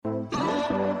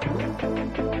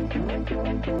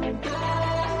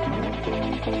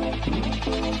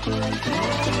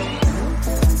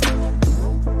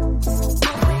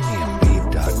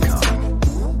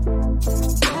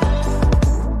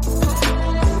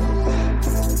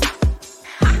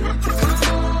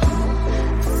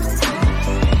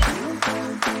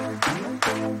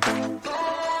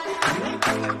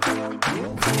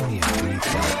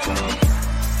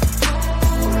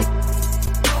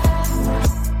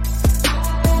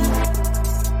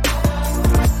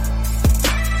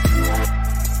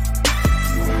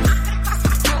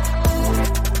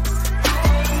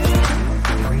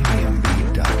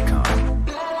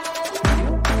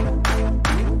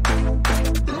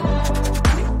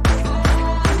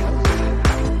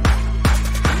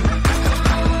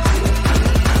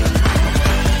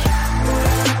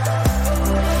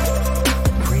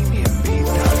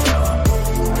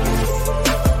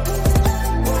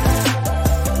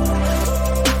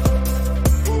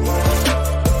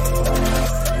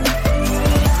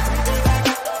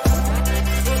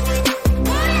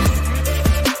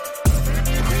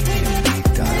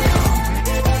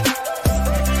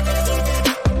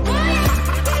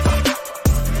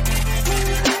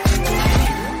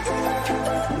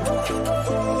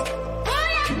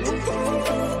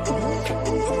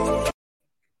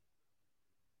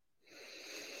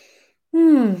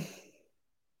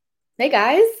Hey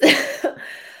guys,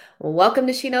 welcome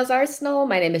to She Knows Arsenal.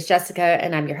 My name is Jessica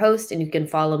and I'm your host, and you can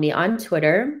follow me on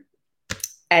Twitter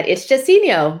at It's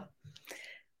Jessinho.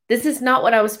 This is not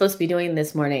what I was supposed to be doing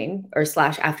this morning or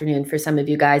slash afternoon for some of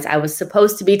you guys. I was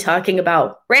supposed to be talking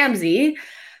about Ramsey,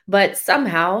 but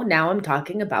somehow now I'm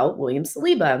talking about William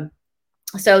Saliba.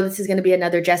 So this is going to be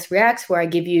another Jess Reacts where I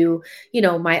give you,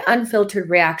 my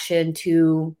unfiltered reaction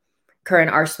to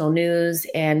current Arsenal news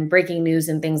and breaking news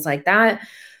and things like that.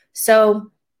 So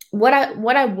what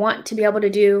I want to be able to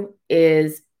do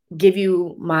is give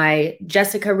you my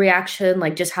Jessica reaction,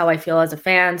 like just how I feel as a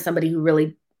fan, somebody who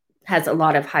really has a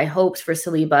lot of high hopes for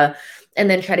Saliba, and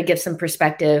then try to give some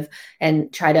perspective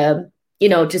and try to,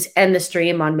 just end the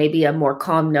stream on maybe a more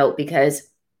calm note, because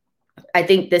I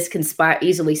think this can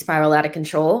easily spiral out of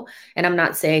control. And I'm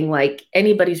not saying like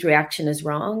anybody's reaction is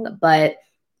wrong, but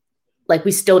like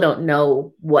we still don't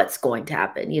know what's going to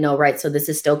happen, right? So this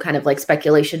is still kind of like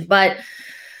speculation. But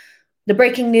the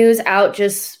breaking news out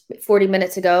just 40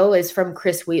 minutes ago is from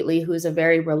Chris Wheatley, who's a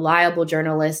very reliable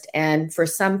journalist and for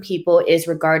some people is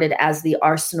regarded as the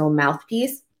Arsenal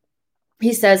mouthpiece.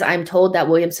 He says, "I'm told that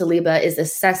William Saliba is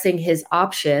assessing his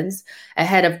options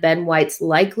ahead of Ben White's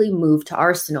likely move to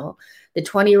Arsenal. The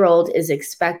 20-year-old is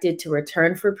expected to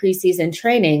return for preseason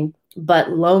training,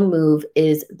 but loan move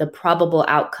is the probable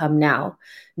outcome now.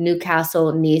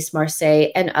 Newcastle, Nice,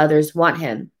 Marseille, and others want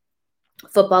him."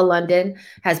 Football London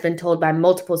has been told by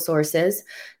multiple sources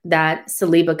that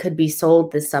Saliba could be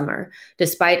sold this summer,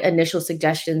 despite initial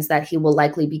suggestions that he will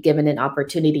likely be given an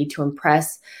opportunity to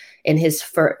impress in his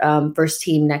first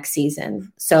team next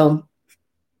season. So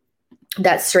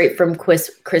that's straight from Chris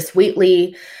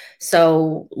Wheatley.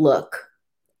 So look,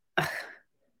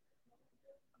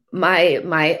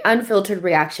 my unfiltered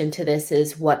reaction to this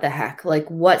is what the heck? Like,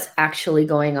 what's actually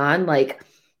going on? Like,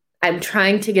 I'm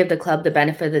trying to give the club the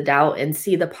benefit of the doubt and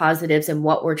see the positives in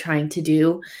what we're trying to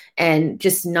do and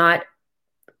just not,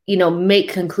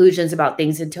 make conclusions about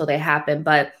things until they happen.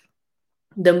 But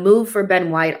the move for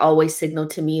Ben White always signaled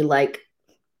to me like,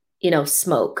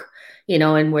 smoke,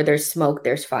 and where there's smoke,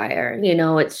 there's fire.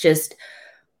 It's just,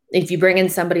 if you bring in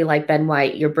somebody like Ben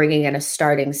White, you're bringing in a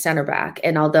starting center back.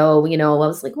 And although, I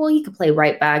was like, well, he could play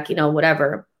right back,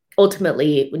 whatever.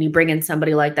 Ultimately, when you bring in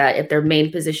somebody like that, if their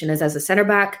main position is as a center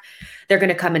back, they're going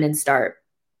to come in and start.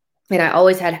 And I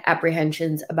always had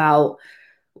apprehensions about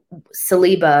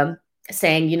Saliba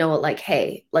saying, like,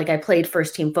 hey, like I played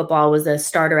first team football, was a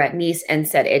starter at Nice and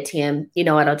said Etienne,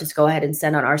 I'll just go ahead and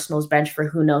send on Arsenal's bench for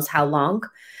who knows how long.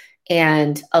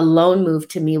 And a loan move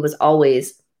to me was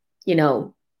always,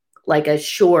 like a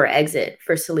sure exit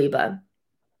for Saliba.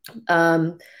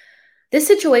 This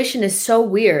situation is so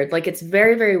weird. Like, it's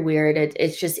very, very weird.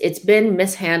 It's been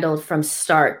mishandled from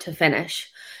start to finish,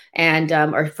 and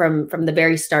or from the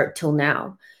very start till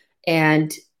now.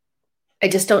 And I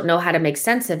just don't know how to make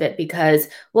sense of it, because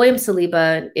William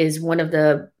Saliba is one of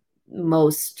the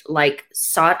most like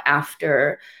sought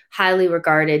after, highly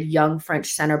regarded young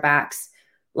French center backs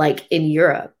like in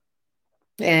Europe.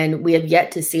 And we have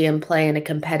yet to see him play in a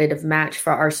competitive match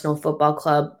for Arsenal Football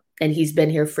Club. And he's been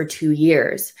here for 2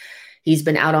 years. He's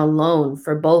been out on loan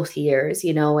for both years,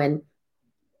 and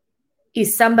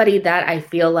he's somebody that I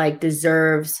feel like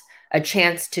deserves a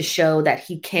chance to show that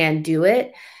he can do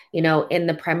it, in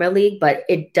the Premier League, but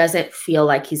it doesn't feel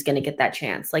like he's going to get that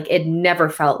chance. Like, it never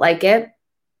felt like it.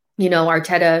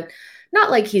 Arteta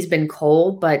not like he's been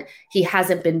cold, but he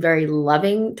hasn't been very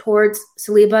loving towards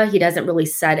Saliba. He doesn't really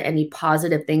said any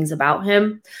positive things about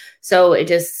him. So it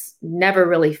just never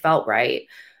really felt right.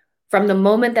 From the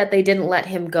moment that they didn't let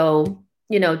him go,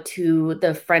 to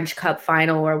the French Cup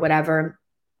final or whatever,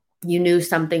 you knew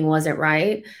something wasn't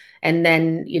right. And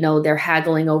then, they're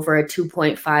haggling over a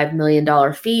 $2.5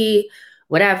 million fee,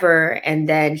 whatever. And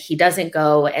then he doesn't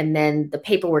go. And then the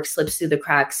paperwork slips through the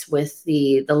cracks with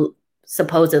the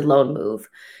supposed loan move.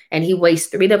 And he wastes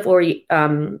 3 to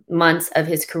 4 months of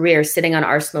his career sitting on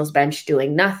Arsenal's bench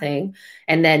doing nothing,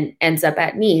 and then ends up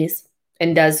at Nice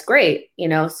and does great,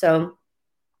 So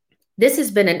this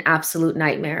has been an absolute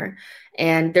nightmare.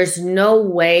 And there's no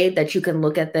way that you can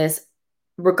look at this,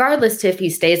 regardless to if he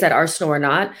stays at Arsenal or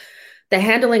not. The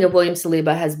handling of William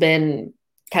Saliba has been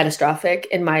catastrophic,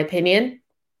 in my opinion.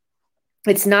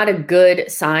 It's not a good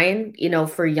sign,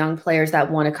 for young players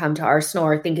that want to come to Arsenal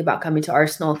or think about coming to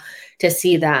Arsenal, to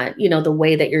see that, the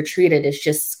way that you're treated is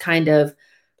just kind of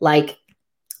like,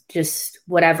 just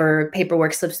whatever,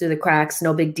 paperwork slips through the cracks,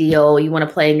 no big deal. You want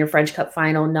to play in your French Cup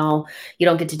final? No, you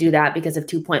don't get to do that because of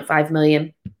 2.5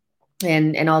 million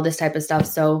and all this type of stuff.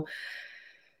 So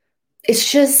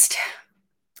it's just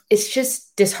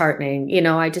disheartening.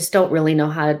 I just don't really know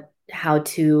how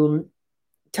to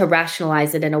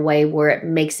rationalize it in a way where it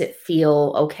makes it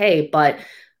feel okay. But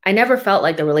I never felt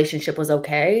like the relationship was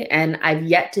okay. And I've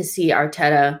yet to see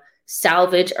Arteta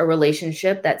salvage a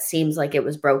relationship that seems like it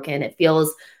was broken. It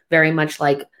feels very much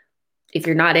like, if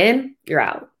you're not in, you're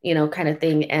out, kind of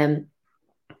thing. And,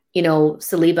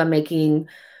 Saliba making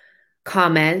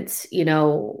comments,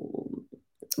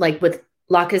 like with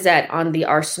Lacazette on the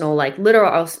Arsenal, like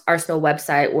literal Arsenal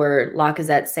website, where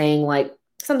Lacazette saying like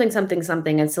something, something,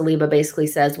 something. And Saliba basically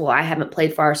says, well, I haven't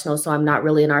played for Arsenal, so I'm not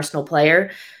really an Arsenal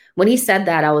player. When he said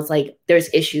that, I was like,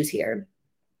 there's issues here.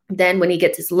 Then when he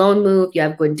gets his loan move, you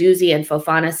have Guendouzi and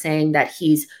Fofana saying that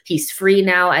he's free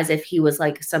now, as if he was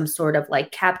like some sort of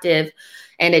like captive.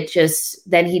 And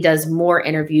then he does more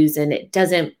interviews, and it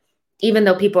doesn't, even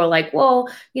though people are like, well,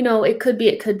 it could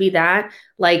be that,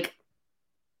 like,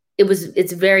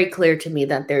 it's very clear to me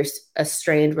that there's a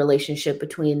strained relationship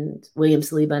between William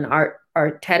Saliba and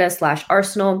Arteta /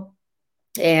 Arsenal.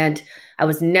 And I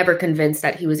was never convinced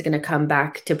that he was going to come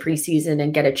back to preseason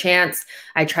and get a chance.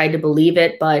 I tried to believe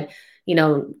it, but,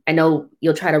 I know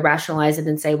you'll try to rationalize it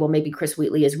and say, well, maybe Chris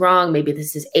Wheatley is wrong. Maybe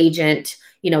this is agent,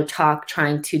 talk,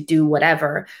 trying to do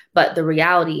whatever. But the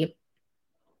reality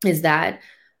is that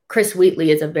Chris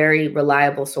Wheatley is a very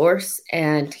reliable source,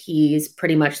 and he's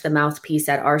pretty much the mouthpiece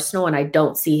at Arsenal. And I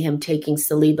don't see him taking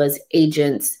Saliba's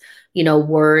agent's,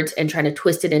 words and trying to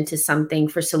twist it into something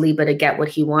for Saliba to get what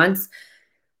he wants.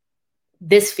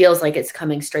 This feels like it's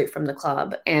coming straight from the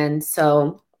club. And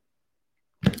so,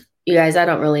 you guys, I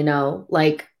don't really know.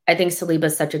 Like, I think Saliba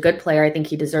is such a good player. I think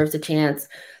he deserves a chance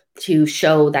to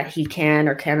show that he can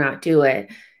or cannot do it.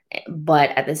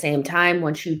 But at the same time,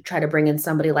 once you try to bring in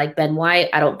somebody like Ben White,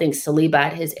 I don't think Saliba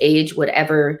at his age would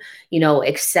ever,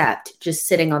 accept just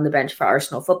sitting on the bench for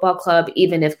Arsenal Football Club.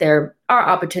 Even if there are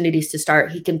opportunities to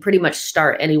start, he can pretty much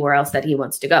start anywhere else that he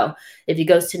wants to go. If he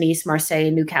goes to Nice,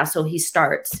 Marseille, Newcastle, he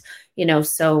starts,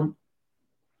 so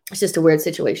it's just a weird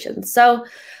situation. So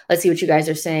let's see what you guys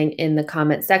are saying in the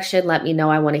comment section. Let me know.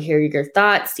 I want to hear your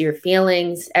thoughts, your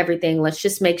feelings, everything. Let's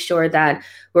just make sure that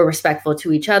we're respectful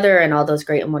to each other and all those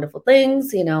great and wonderful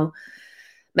things.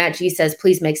 Matt G says,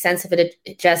 please make sense of it.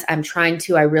 Jess, I'm trying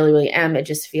to. I really, really am. It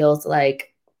just feels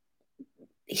like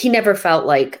he never felt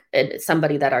like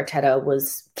somebody that Arteta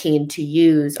was keen to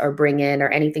use or bring in or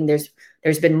anything. There's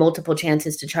been multiple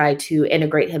chances to try to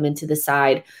integrate him into the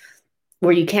side,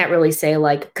 where you can't really say,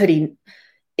 like,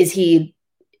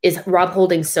 is Rob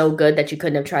Holding so good that you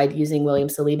couldn't have tried using William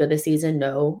Saliba this season?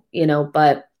 No,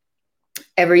 but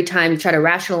every time you try to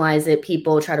rationalize it,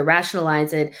 people try to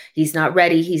rationalize it. He's not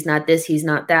ready. He's not this, he's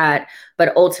not that.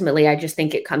 But ultimately, I just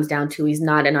think it comes down to, he's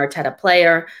not an Arteta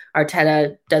player.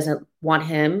 Arteta doesn't want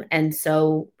him. And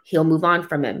so he'll move on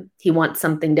from him. He wants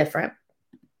something different.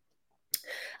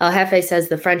 El Jefe says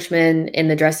the Frenchman in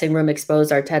the dressing room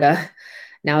exposed Arteta.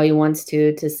 Now he wants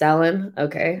to sell him.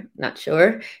 Okay, not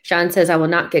sure. Sean says, I will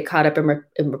not get caught up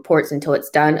in reports until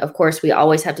it's done. Of course, we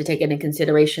always have to take into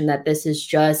consideration that this is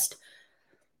just,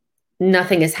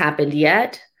 nothing has happened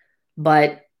yet,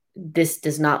 but this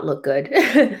does not look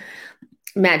good.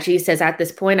 Matt G says, at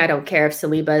this point, I don't care if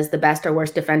Saliba is the best or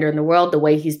worst defender in the world. The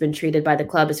way he's been treated by the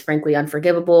club is frankly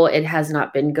unforgivable. It has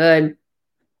not been good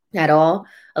at all.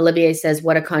 Olivier says,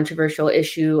 what a controversial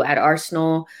issue at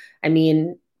Arsenal. I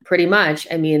mean, pretty much.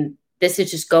 I mean, this is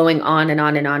just going on and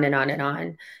on and on and on and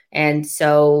on. And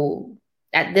so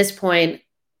at this point,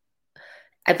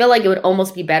 I feel like it would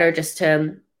almost be better just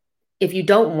to, if you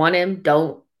don't want him,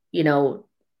 don't,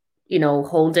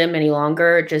 hold him any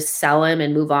longer. Just sell him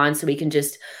and move on so we can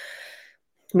just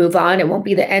move on. It won't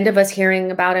be the end of us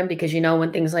hearing about him because,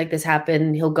 when things like this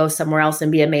happen, he'll go somewhere else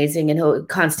and be amazing and he'll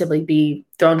constantly be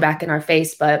thrown back in our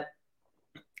face. But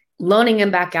loaning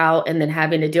him back out and then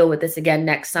having to deal with this again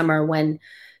next summer when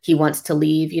he wants to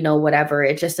leave, whatever,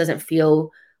 it just doesn't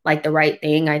feel like the right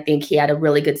thing. I think he had a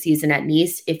really good season at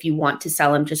Nice. If you want to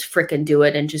sell him, just fricking do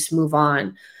it and just move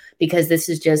on, because this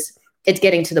is just, it's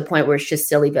getting to the point where it's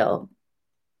just Sillyville.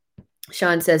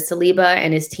 Sean says Saliba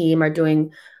and his team are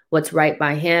doing what's right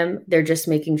by him. They're just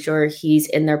making sure he's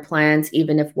in their plans,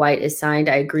 even if White is signed.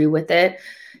 I agree with it.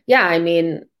 Yeah, I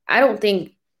mean, I don't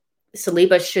think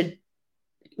Saliba should,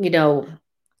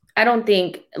 I don't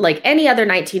think like any other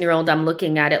 19-year-old I'm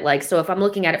looking at it like, so if I'm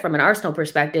looking at it from an Arsenal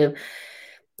perspective,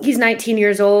 he's 19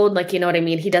 years old. Like, you know what I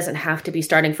mean? He doesn't have to be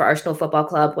starting for Arsenal Football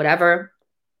Club, whatever.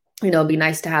 It'd be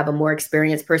nice to have a more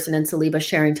experienced person in Saliba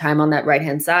sharing time on that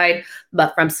right-hand side.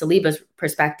 But from Saliba's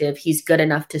perspective, he's good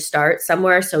enough to start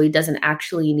somewhere, so he doesn't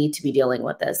actually need to be dealing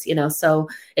with this, So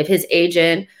if his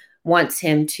agent wants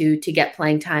him to get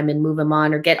playing time and move him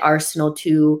on, or get Arsenal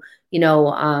to,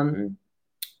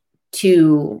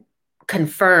 to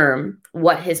confirm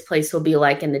what his place will be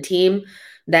like in the team,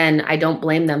 then I don't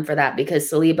blame them for that, because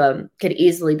Saliba could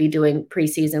easily be doing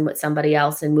preseason with somebody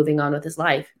else and moving on with his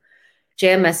life.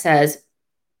 JMS says,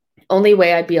 only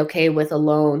way I'd be okay with a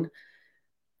loan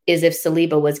is if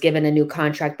Saliba was given a new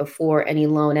contract before any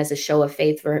loan, as a show of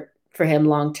faith for him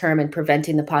long-term and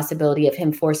preventing the possibility of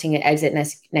him forcing an exit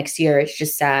next year. It's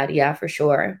just sad. Yeah, for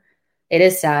sure. It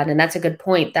is sad. And that's a good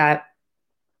point, that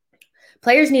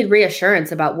players need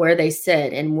reassurance about where they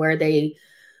sit and where they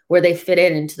fit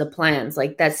into the plans.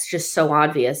 Like, that's just so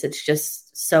obvious. It's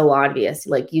just so obvious.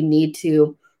 Like, you need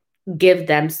to give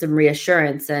them some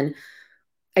reassurance. And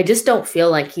I just don't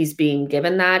feel like he's being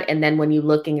given that. And then when you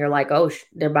look and you're like, oh,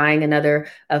 they're buying another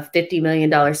 $50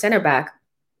 million center back.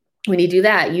 When you do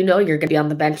that, you're going to be on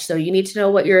the bench. So you need to know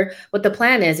what the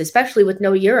plan is, especially with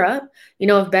no Europe.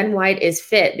 If Ben White is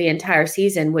fit the entire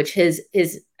season, which he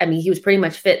was pretty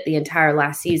much fit the entire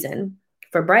last season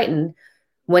for Brighton.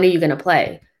 When are you going to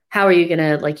play? How are you going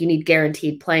to, you need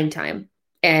guaranteed playing time.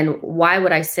 And why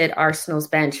would I sit Arsenal's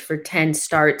bench for 10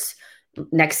 starts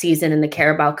next season in the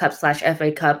Carabao Cup /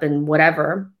 FA Cup and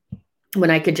whatever, when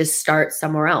I could just start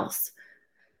somewhere else?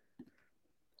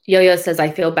 Yo-Yo says, I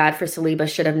feel bad for Saliba,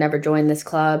 should have never joined this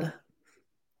club.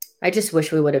 I just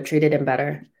wish we would have treated him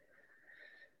better.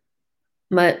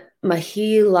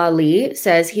 Mahilali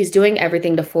says he's doing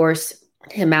everything to force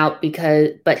him out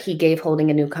but he gave Holding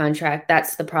a new contract.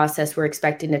 That's the process we're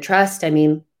expecting to trust. I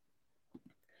mean,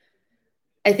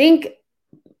 I think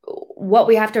what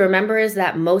we have to remember is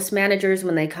that most managers,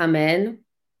 when they come in,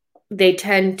 they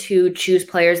tend to choose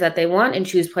players that they want and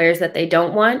choose players that they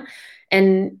don't want.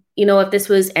 And, if this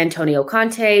was Antonio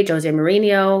Conte, Jose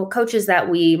Mourinho, coaches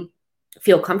that we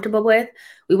feel comfortable with,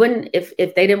 we wouldn't, if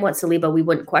they didn't want Saliba, we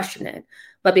wouldn't question it.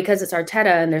 But because it's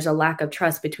Arteta and there's a lack of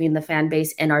trust between the fan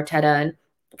base and Arteta and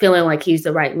feeling like he's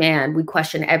the right man, we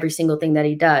question every single thing that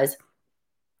he does.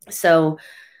 So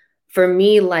for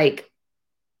me,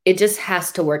 it just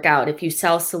has to work out. If you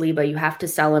sell Saliba, you have to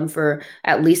sell him for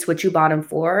at least what you bought him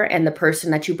for. And the person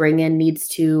that you bring in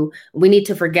we need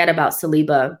to forget about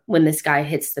Saliba when this guy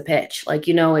hits the pitch.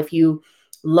 If you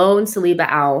loan Saliba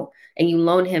out and you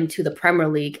loan him to the Premier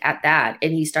League at that,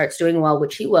 and he starts doing well,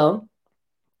 which he will,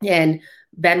 and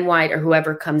Ben White or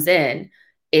whoever comes in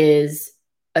is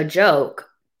a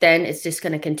joke, then it's just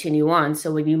going to continue on.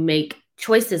 So when you make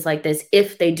choices like this,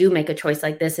 if they do make a choice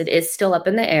like this, it is still up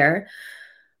in the air.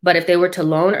 But if they were to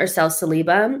loan or sell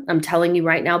Saliba, I'm telling you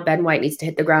right now, Ben White needs to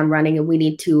hit the ground running, and we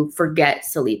need to forget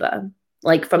Saliba.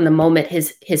 From the moment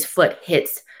his foot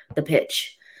hits the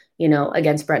pitch,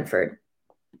 against Brentford.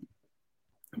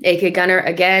 AK Gunner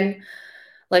again.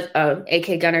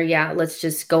 AK Gunner, yeah, let's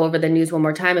just go over the news one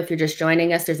more time. If you're just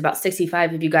joining us, there's about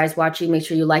 65 of you guys watching. Make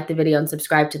sure you like the video and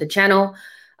subscribe to the channel.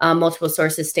 Multiple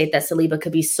sources state that Saliba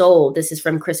could be sold. This is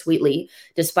from Chris Wheatley,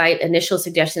 despite initial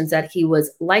suggestions that he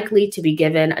was likely to be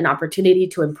given an opportunity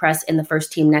to impress in the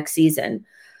first team next season.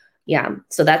 Yeah,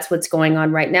 so that's what's going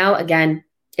on right now. Again,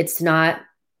 it's not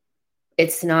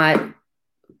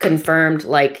confirmed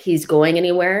like he's going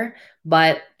anywhere,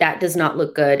 but that does not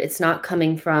look good. It's not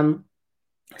coming from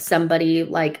somebody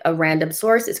like a random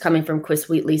source. It's coming from Chris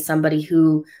Wheatley, somebody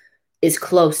who is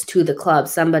close to the club,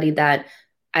 somebody that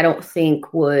I don't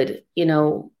think would,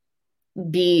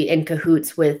 be in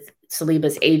cahoots with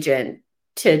Saliba's agent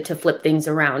to flip things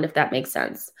around, if that makes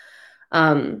sense.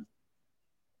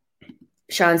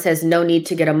 Sean says, no need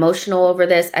to get emotional over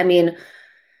this. I mean,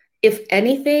 if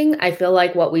anything, I feel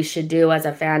like what we should do as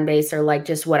a fan base, or like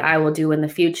just what I will do in the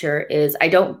future, is I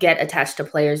don't get attached to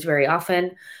players very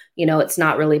often. It's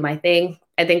not really my thing.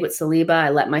 I think with Saliba, I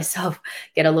let myself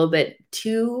get a little bit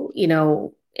too,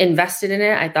 invested in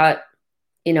it. I thought,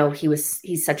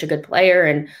 he's such a good player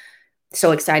and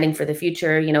so exciting for the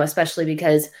future, especially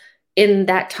because in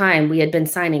that time we had been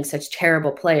signing such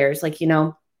terrible players. Like,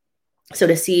 so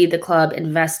to see the club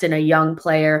invest in a young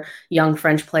player, young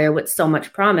French player with so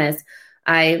much promise,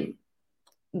 I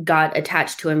got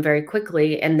attached to him very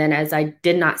quickly. And then as I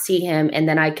did not see him, and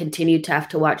then I continued to have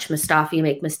to watch Mustafi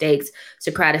make mistakes,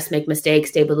 Socrates make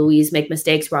mistakes, David Luiz make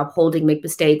mistakes, Rob Holding make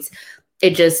mistakes,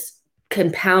 it just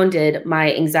compounded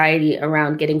my anxiety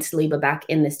around getting Saliba back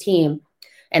in this team.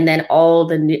 And then all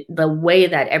the way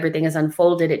that everything has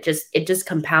unfolded, it just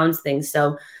compounds things.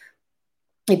 So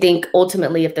I think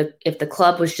ultimately, if the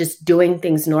club was just doing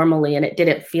things normally and it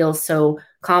didn't feel so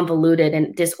convoluted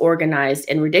and disorganized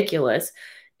and ridiculous,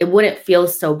 it wouldn't feel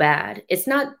so bad. It's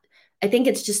not. I think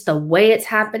it's just the way it's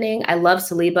happening. I love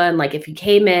Saliba, and like if he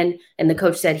came in and the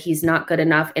coach said he's not good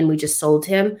enough and we just sold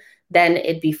him, then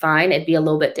it'd be fine. It'd be a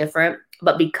little bit different.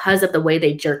 But because of the way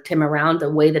they jerked him around, the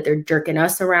way that they're jerking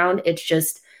us around, it's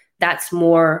just that's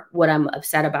more what I'm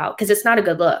upset about, because it's not a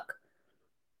good look.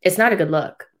 It's not a good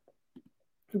look.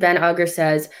 Van Auger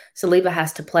says Saliba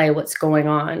has to play. What's going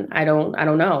on? I don't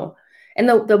know. And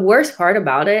the worst part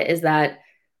about it is that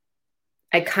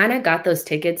I kind of got those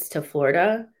tickets to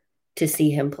Florida to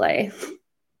see him play.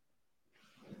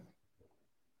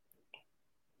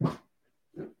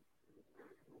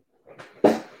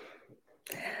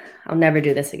 I'll never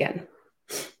do this again.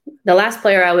 The last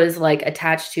player I was like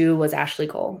attached to was Ashley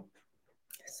Cole.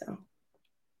 So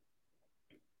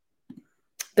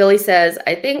Billy says,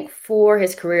 I think for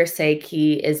his career's sake,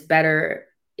 he is better.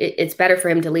 It's better for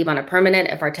him to leave on a permanent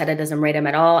if Arteta doesn't rate him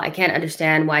at all. I can't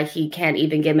understand why he can't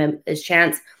even give him his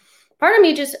chance. Part of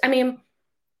me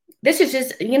this is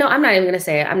just, I'm not even going to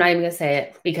say it. I'm not even going to say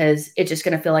it because it's just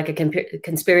going to feel like a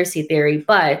conspiracy theory.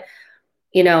 But,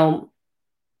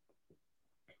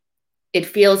 it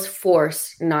feels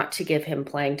forced not to give him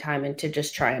playing time and to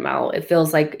just try him out. It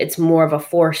feels like it's more of a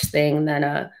forced thing than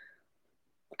a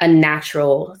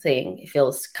natural thing. It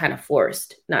feels kind of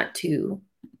forced not to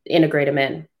integrate him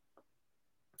in.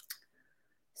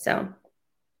 So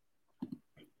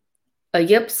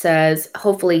Ayup says,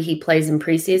 hopefully he plays in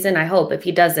preseason. I hope. If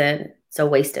he doesn't, so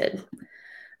wasted.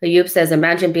 Ayup says,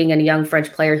 imagine being a young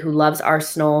French player who loves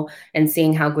Arsenal and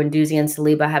seeing how Guendouzi and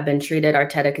Saliba have been treated.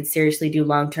 Arteta could seriously do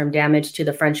long-term damage to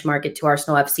the French market, to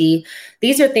Arsenal FC.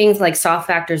 These are things like soft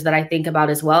factors that I think about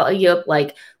as well, Ayup.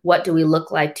 Like, what do we look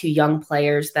like to young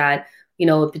players that,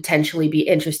 would potentially be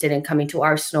interested in coming to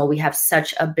Arsenal? We have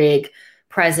such a big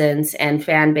presence and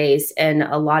fan base, and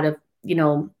a lot of,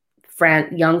 young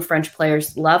French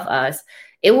players love us.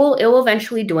 It will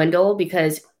eventually dwindle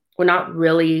because we're not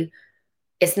really –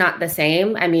 it's not the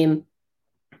same. I mean,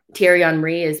 Thierry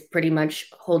Henry is pretty much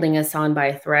holding us on by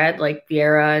a thread, like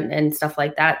Vieira and stuff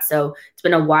like that. So it's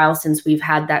been a while since we've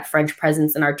had that French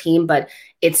presence in our team, but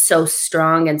it's so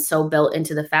strong and so built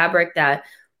into the fabric that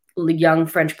young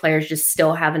French players just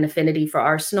still have an affinity for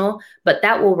Arsenal. But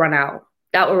that will run out.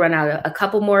 That will run out. A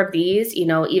couple more of these,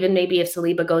 even maybe if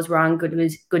Saliba goes wrong,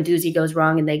 Guendouzi goes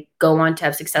wrong, and they go on to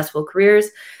have successful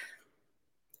careers,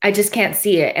 I just can't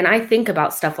see it. And I think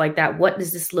about stuff like that. What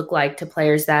does this look like to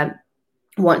players that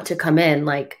want to come in,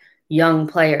 like young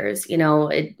players?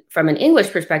 From an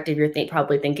English perspective, you're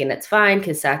probably thinking it's fine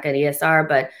because Saka and ESR,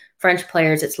 but French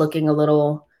players, it's looking a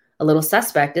little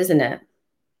suspect, isn't it?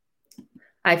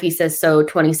 Ivy says, so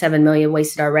 27 million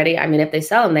wasted already. I mean, if they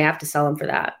sell him, they have to sell him for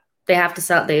that. They have to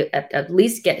sell, they at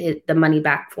least get the money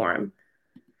back for him.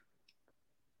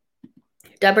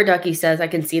 Deborah Ducky says, I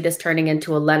can see this turning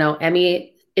into a Leno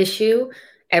Emmy issue.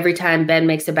 Every time Ben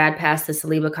makes a bad pass, the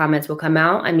Saliba comments will come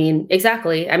out. I mean,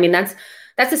 exactly. I mean, that's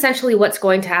essentially what's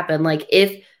going to happen. Like,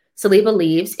 if Saliba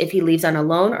leaves, if he leaves on a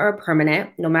loan or a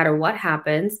permanent, no matter what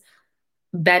happens,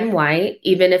 Ben White,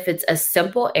 even if it's a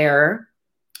simple error,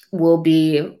 will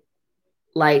be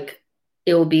like,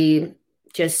 it'll be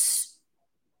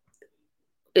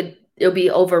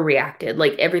overreacted.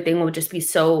 Like, everything will just be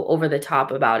so over the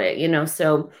top about it,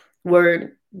 so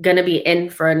we're going to be in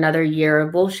for another year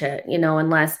of bullshit,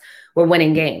 unless we're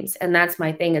winning games. And that's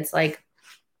my thing. It's like,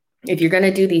 if you're going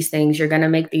to do these things, you're going to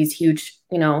make these huge,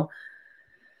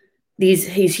 these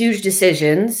huge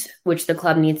decisions, which the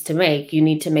club needs to make. You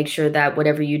need to make sure that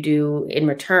whatever you do in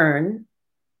return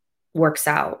works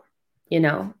out,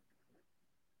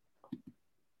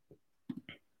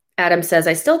 Adam says,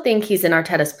 I still think he's in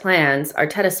Arteta's plans.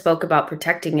 Arteta spoke about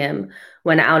protecting him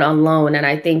when out on loan. And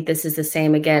I think this is the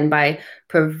same again by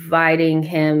providing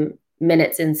him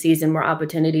minutes in season where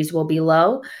opportunities will be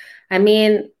low. I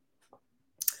mean,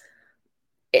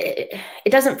 it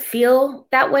doesn't feel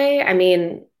that way. I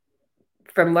mean,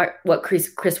 from what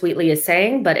Chris Wheatley is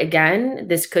saying, but again,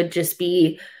 this could just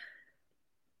be,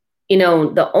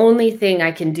 the only thing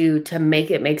I can do to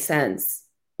make it make sense,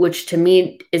 which to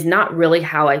me is not really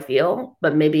how I feel,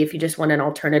 but maybe if you just want an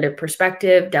alternative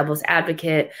perspective, devil's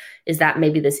advocate, is that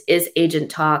maybe this is agent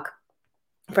talk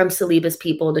from Saliba's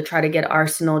people to try to get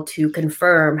Arsenal to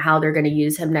confirm how they're going to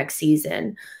use him next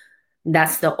season.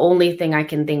 That's the only thing I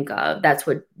can think of. That's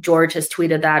what George has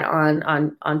tweeted that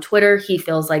on Twitter. He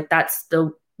feels like that's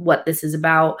what this is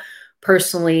about.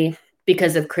 Personally,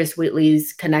 because of Chris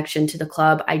Wheatley's connection to the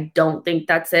club, I don't think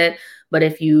that's it. But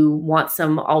if you want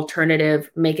some alternative,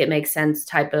 make it make sense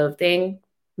type of thing,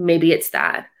 maybe it's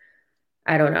that.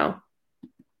 I don't know.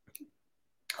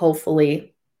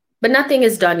 Hopefully. But nothing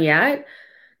is done yet.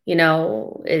 I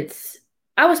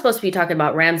was supposed to be talking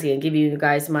about Ramsey and give you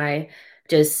guys my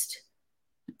just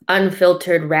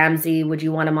unfiltered Ramsey, would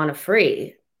you want him on a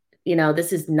free?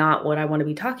 This is not what I want to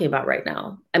be talking about right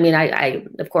now. I mean, I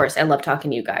of course, I love talking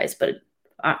to you guys, but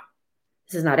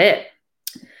this is not it.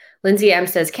 Lindsay M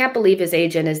says, can't believe his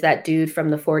agent is that dude from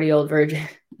the 40-year-old virgin.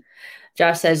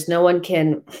 Josh says, no one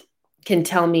can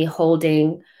tell me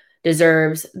Holding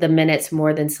deserves the minutes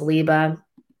more than Saliba.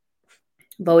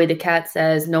 Bowie the cat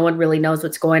says, no one really knows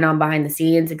what's going on behind the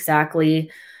scenes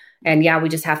exactly. And yeah, we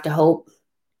just have to hope,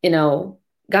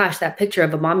 gosh, that picture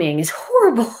of Aubameyang is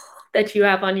horrible that you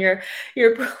have on your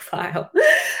profile.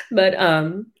 But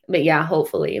yeah,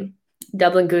 hopefully.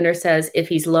 Dublin Gooner says, if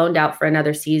he's loaned out for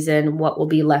another season, what will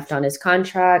be left on his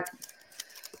contract?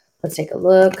 Let's take a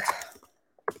look.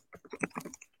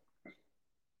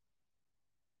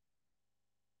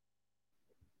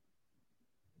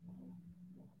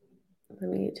 Let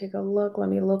me take a look. Let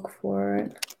me look for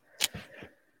it.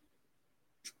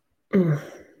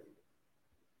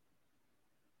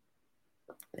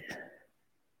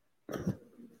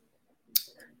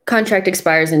 Contract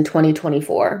expires in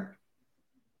 2024.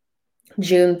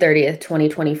 June 30th,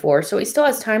 2024. So he still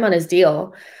has time on his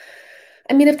deal.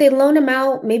 I mean, if they loan him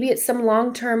out, maybe it's some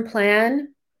long-term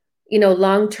plan,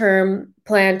 long-term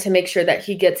plan to make sure that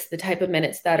he gets the type of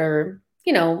minutes that are,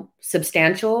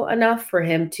 substantial enough for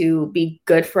him to be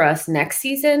good for us next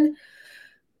season.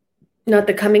 Not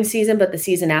the coming season, but the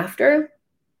season after.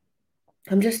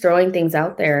 I'm just throwing things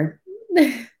out there.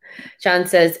 John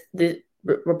says the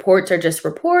reports are just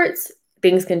reports.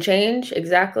 Things can change.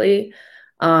 Exactly.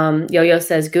 Yo-Yo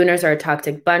says Gooners are a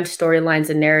toxic bunch. Storylines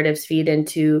and narratives feed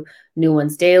into new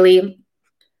ones daily.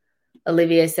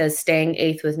 Olivier says staying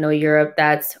 8th with no Europe.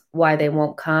 That's why they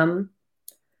won't come.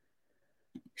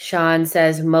 Sean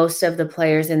says most of the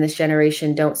players in this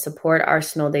generation don't support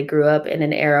Arsenal. They grew up in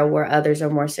an era where others are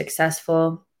more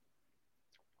successful.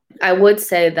 I would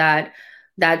say that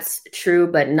that's true,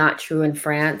 but not true in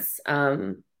France.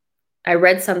 I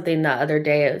read something the other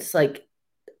day. It's like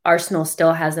Arsenal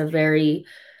still has a very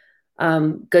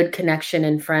good connection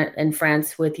in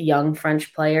France with young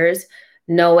French players.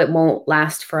 No, it won't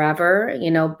last forever,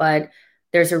 but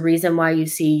there's a reason why you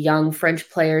see young French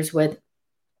players with,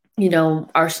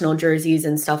 Arsenal jerseys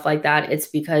and stuff like that. It's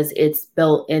because it's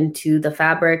built into the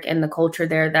fabric and the culture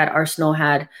there that Arsenal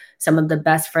had some of the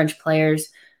best French players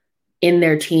in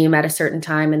their team at a certain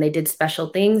time, and they did special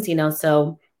things,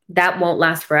 so that won't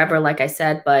last forever, like I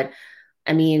said, but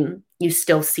I mean, you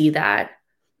still see that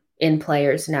in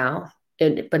players now,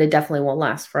 but it definitely won't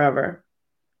last forever.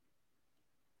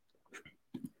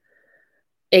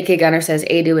 AK Gunner says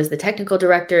Adu is the technical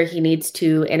director. He needs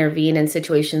to intervene in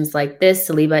situations like this.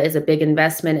 Saliba is a big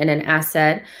investment and an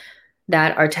asset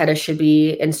that Arteta should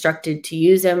be instructed to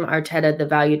use him. Arteta, the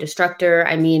value destructor.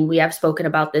 I mean, we have spoken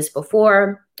about this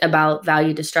before, about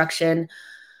value destruction.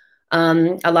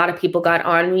 A lot of people got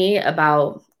on me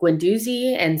about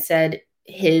Guendouzi and said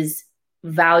his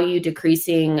value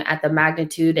decreasing at the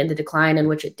magnitude and the decline in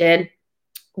which it did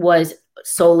was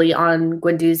solely on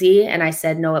Guendouzi. And I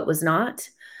said, no, it was not.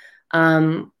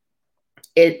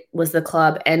 It was the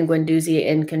club and Guendouzi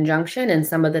in conjunction, and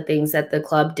some of the things that the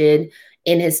club did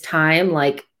in his time,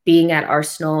 like being at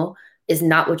Arsenal, is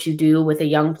not what you do with a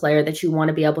young player that you want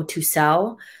to be able to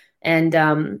sell. And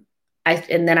then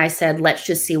I said, let's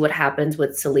just see what happens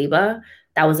with Saliba.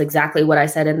 That was exactly what I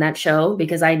said in that show,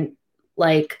 because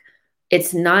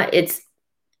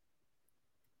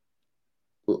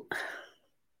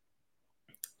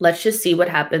let's just see what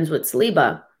happens with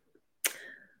Saliba.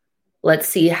 let's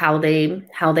see how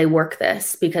they work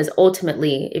this, because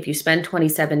ultimately, if you spend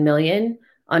 27 million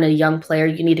on a young player,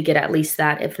 you need to get at least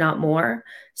that, if not more.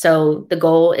 So the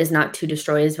goal is not to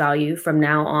destroy his value from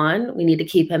now on. We need to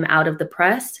keep him out of the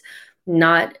press,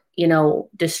 not,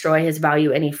 destroy his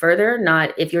value any further.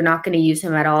 Not, if you're not going to use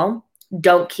him at all,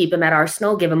 don't keep him at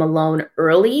Arsenal, give him a loan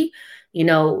early,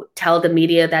 tell the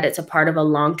media that it's a part of a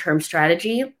long-term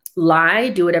strategy. Lie,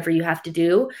 do whatever you have to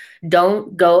do.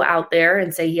 Don't go out there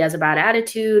and say he has a bad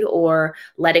attitude or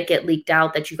let it get leaked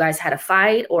out that you guys had a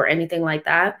fight or anything like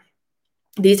that.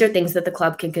 These are things that the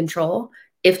club can control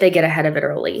if they get ahead of it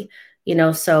early.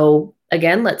 So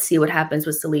again, let's see what happens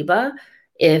with Saliba.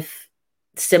 If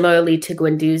similarly to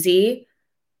Guendouzi,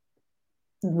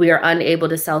 we are unable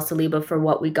to sell Saliba for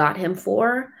what we got him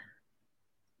for,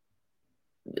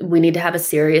 we need to have a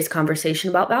serious conversation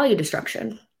about value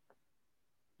destruction.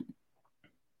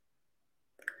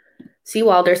 C.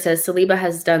 Wilder says Saliba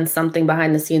has done something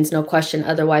behind the scenes, no question.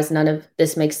 Otherwise, none of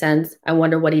this makes sense. I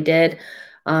wonder what he did.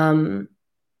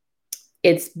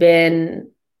 It's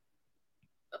been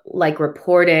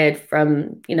reported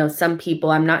from, some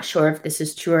people. I'm not sure if this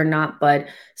is true or not, but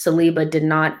Saliba did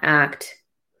not act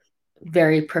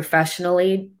very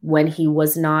professionally when he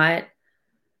was not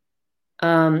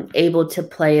able to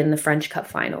play in the French Cup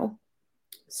final.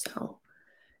 So,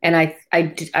 and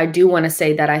I do want to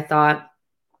say that I thought,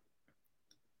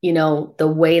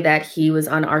 the way that he was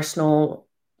on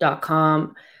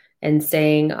Arsenal.com and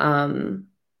saying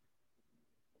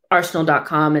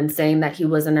Arsenal.com and saying that he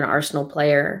wasn't an Arsenal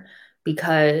player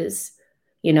because,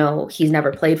 he's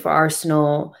never played for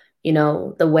Arsenal.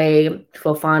 The way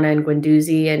Fofana and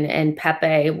Guendouzi and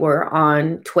Pepe were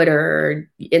on Twitter or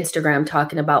Instagram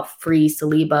talking about free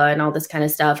Saliba and all this kind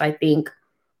of stuff. I think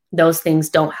those things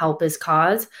don't help his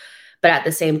cause. But at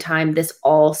the same time, this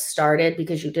all started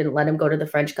because you didn't let him go to the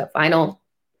French Cup final.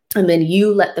 And then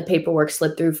you let the paperwork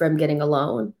slip through for him getting a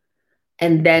loan.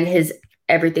 And then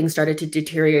everything started to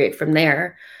deteriorate from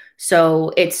there.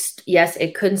 So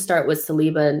it couldn't start with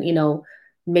Saliba and,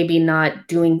 maybe not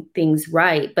doing things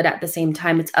right. But at the same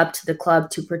time, it's up to the club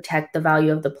to protect the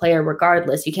value of the player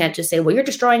regardless. You can't just say, well, you're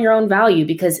destroying your own value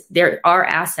because they're our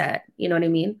asset. You know what I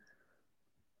mean?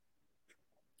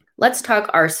 Let's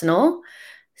talk Arsenal.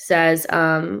 Says,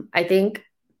 I think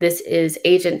this is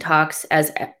agent talks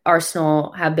as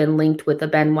Arsenal have been linked with the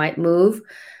Ben White move.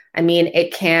 I mean,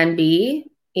 it can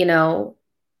be,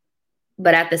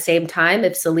 but at the same time,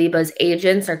 if Saliba's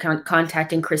agents are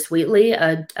contacting Chris Wheatley,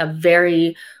 a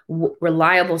very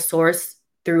reliable source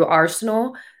through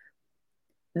Arsenal,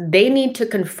 they need to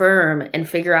confirm and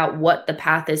figure out what the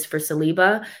path is for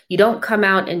Saliba. You don't come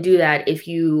out and do that if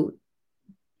you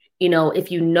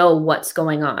know what's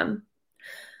going on.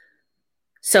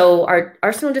 So our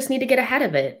Arsenal just need to get ahead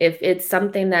of it. If it's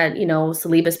something that,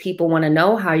 Saliba's people want to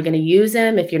know, how you're going to use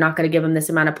him. If you're not going to give him this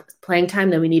amount of playing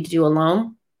time, then we need to do a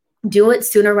loan. Do it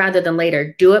sooner rather than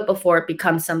later. Do it before it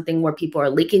becomes something where people are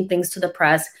leaking things to the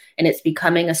press and it's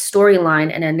becoming a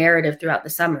storyline and a narrative throughout the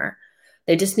summer.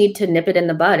 They just need to nip it in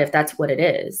the bud if that's what it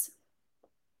is.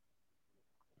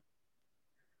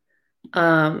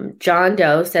 John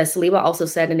Doe says Saliba also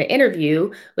said in an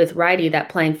interview with Righty that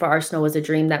playing for Arsenal was a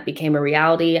dream that became a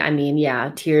reality. I mean,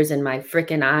 yeah, tears in my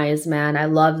freaking eyes, man. I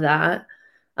love that.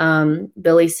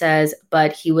 Billy says,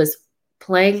 but he was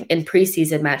playing in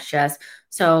preseason match, Jess.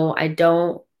 So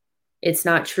it's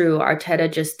not true. Arteta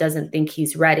just doesn't think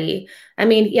he's ready. I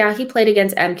mean, yeah, he played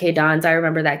against MK Dons. I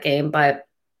remember that game, but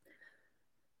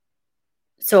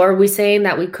so are we saying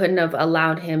that we couldn't have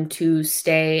allowed him to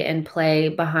stay and play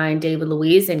behind David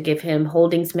Luiz and give him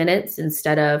holdings minutes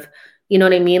instead of, you know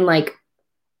what I mean?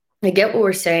 I get what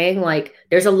we're saying.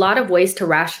 There's a lot of ways to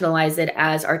rationalize it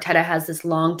as Arteta has this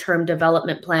long-term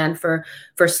development plan for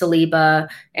Saliba,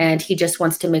 and he just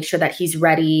wants to make sure that he's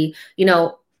ready.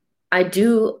 I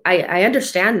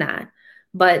understand that,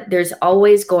 but there's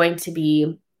always going to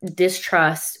be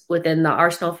distrust within the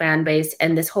Arsenal fan base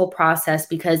and this whole process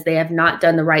because they have not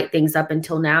done the right things up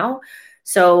until now.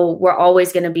 So we're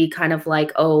always going to be kind of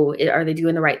like, oh, are they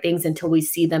doing the right things until we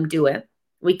see them do it?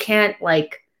 We can't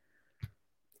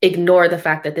ignore the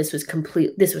fact that this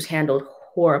was handled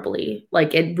horribly.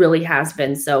 It really has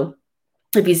been. So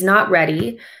if he's not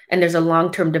ready and there's a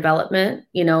long-term development,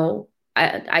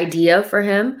 idea for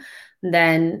him,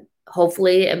 then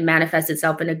hopefully it manifests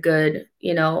itself in a good,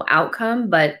 outcome.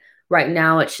 But right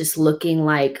now it's just looking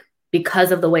like,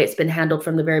 because of the way it's been handled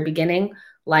from the very beginning,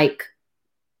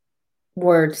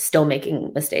 we're still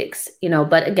making mistakes,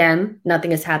 but again,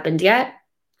 nothing has happened yet.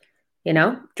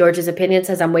 George's opinion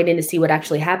says, I'm waiting to see what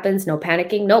actually happens. No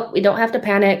panicking. Nope. We don't have to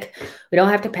panic. We don't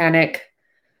have to panic.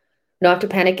 We don't have to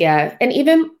panic yet. And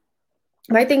even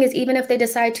my thing is, even if they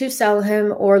decide to sell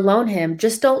him or loan him,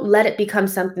 just don't let it become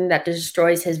something that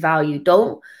destroys his value.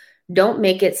 Don't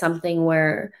make it something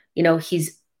where,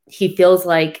 he feels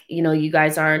like, you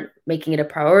guys aren't making it a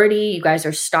priority. You guys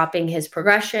are stopping his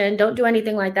progression. Don't do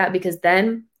anything like that, because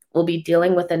then we'll be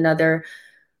dealing with another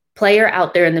player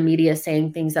out there in the media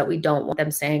saying things that we don't want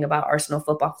them saying about Arsenal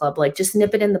Football Club. Like, just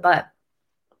nip it in the bud.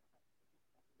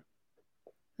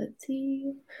 Let's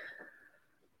see.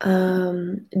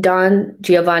 Don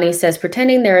Giovanni says,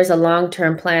 pretending there is a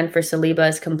long-term plan for Saliba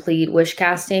is complete wish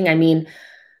casting. I mean,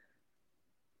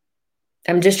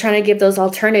 I'm just trying to give those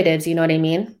alternatives, you know what I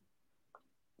mean?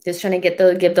 Just trying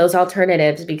to give those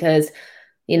alternatives, because,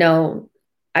 I don't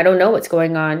know what's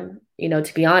going on,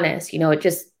 to be honest.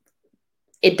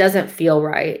 It doesn't feel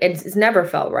right. It's never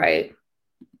felt right.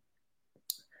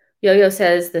 Yo-Yo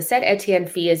says the Saint Etienne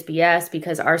fee is BS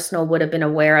because Arsenal would have been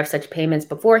aware of such payments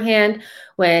beforehand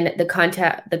when the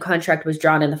contract was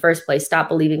drawn in the first place. Stop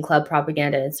believing club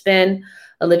propaganda and spin.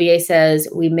 Olivier says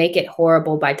we make it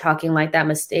horrible by talking like that.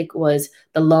 Mistake was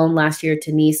the loan last year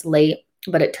to Nice late,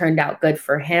 but it turned out good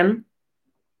for him.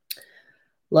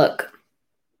 Look,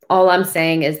 all I'm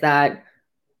saying is that,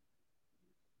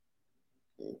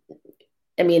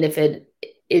 I mean, if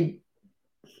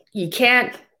you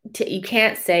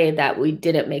can't say that we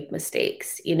didn't make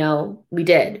mistakes. We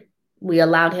did. We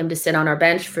allowed him to sit on our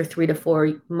bench for 3 to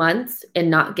 4 months and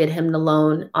not get him the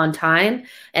loan on time.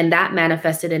 And that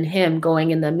manifested in him going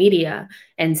in the media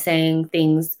and saying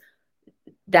things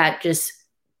that just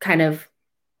kind of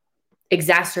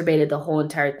exacerbated the whole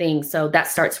entire thing. So that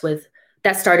started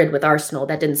with Arsenal.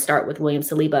 That didn't start with William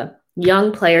Saliba.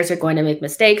 Young players are going to make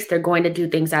mistakes. They're going to do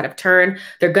things out of turn.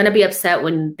 They're going to be upset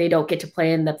when they don't get to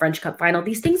play in the French Cup final.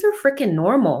 These things are freaking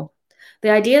normal. The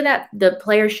idea that the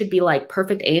players should be like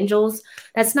perfect angels,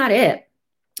 that's not it.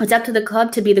 It's up to the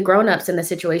club to be the grown-ups in the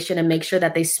situation and make sure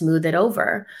that they smooth it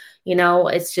over.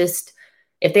 It's just,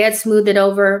 if they had smoothed it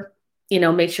over,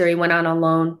 make sure he went out on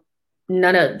loan.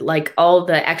 None of like all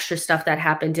the extra stuff that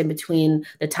happened in between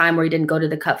the time where he didn't go to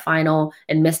the cup final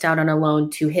and missed out on a loan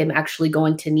to him actually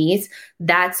going to Nice.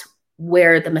 That's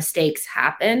where the mistakes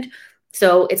happened.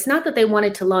 So it's not that they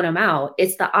wanted to loan him out.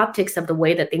 It's the optics of the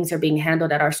way that things are being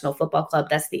handled at Arsenal Football Club.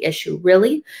 That's the issue,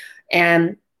 really.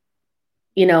 And,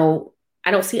 I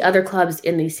don't see other clubs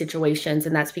in these situations.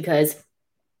 And that's because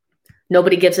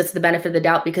nobody gives us the benefit of the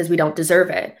doubt because we don't deserve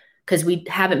it, because we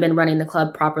haven't been running the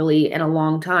club properly in a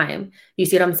long time. You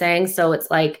see what I'm saying? So it's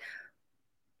like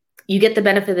you get the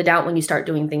benefit of the doubt when you start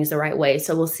doing things the right way.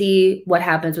 So we'll see what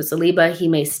happens with Saliba. He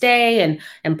may stay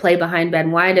and play behind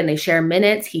Ben White and they share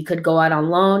minutes. He could go out on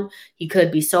loan. He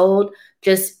could be sold.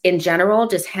 Just in general,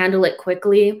 just handle it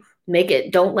quickly.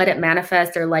 Don't let it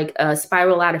manifest or like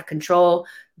spiral out of control.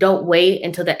 Don't wait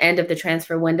until the end of the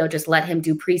transfer window. Just let him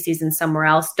do preseason somewhere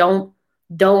else. Don't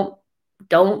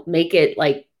make it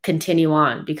like continue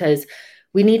on, because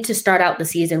we need to start out the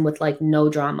season with like no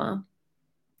drama.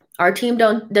 Our team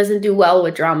doesn't do well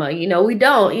with drama. We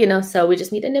don't, so we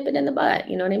just need to nip it in the bud.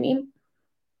 You know what I mean?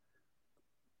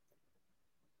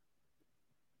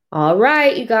 All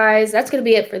right, you guys, that's going to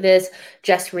be it for this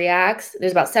Just Reacts.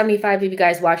 There's about 75 of you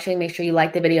guys watching. Make sure you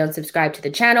like the video and subscribe to the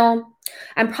channel.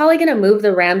 I'm probably going to move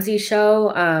the Ramsey show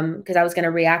because I was going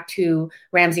to react to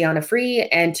Ramsey on a free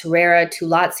and Torreira to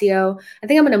Lazio. I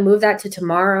think I'm going to move that to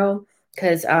tomorrow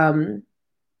because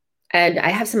and I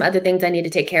have some other things I need to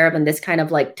take care of, and this kind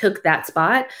of like took that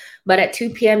spot. But at 2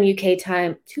 p.m. UK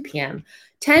time,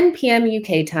 10 p.m.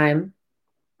 UK time,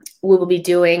 we will be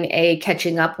doing a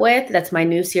catching up with. That's my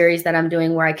new series that I'm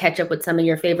doing where I catch up with some of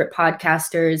your favorite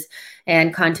podcasters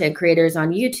and content creators on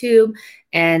YouTube.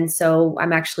 And so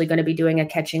I'm actually going to be doing a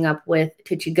catching up with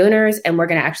Tucci Gunners, and we're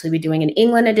going to actually be doing an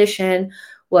England edition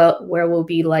where we'll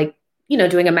be like,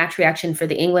 doing a match reaction for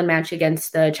the England match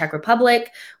against the Czech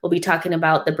Republic. We'll be talking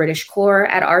about the British core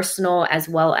at Arsenal, as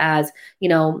well as,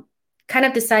 kind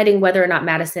of deciding whether or not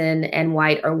Maddison and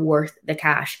White are worth the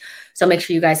cash. So make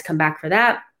sure you guys come back for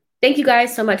that. Thank you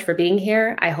guys so much for being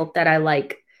here. I hope that I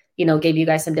gave you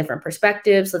guys some different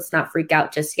perspectives. Let's not freak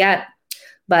out just yet.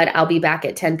 But I'll be back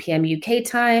at 10 p.m. UK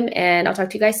time, and I'll talk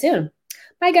to you guys soon.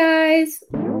 Bye, guys.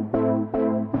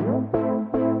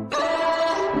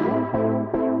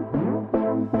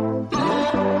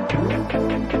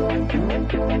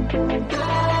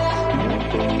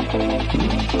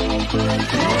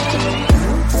 Thank you.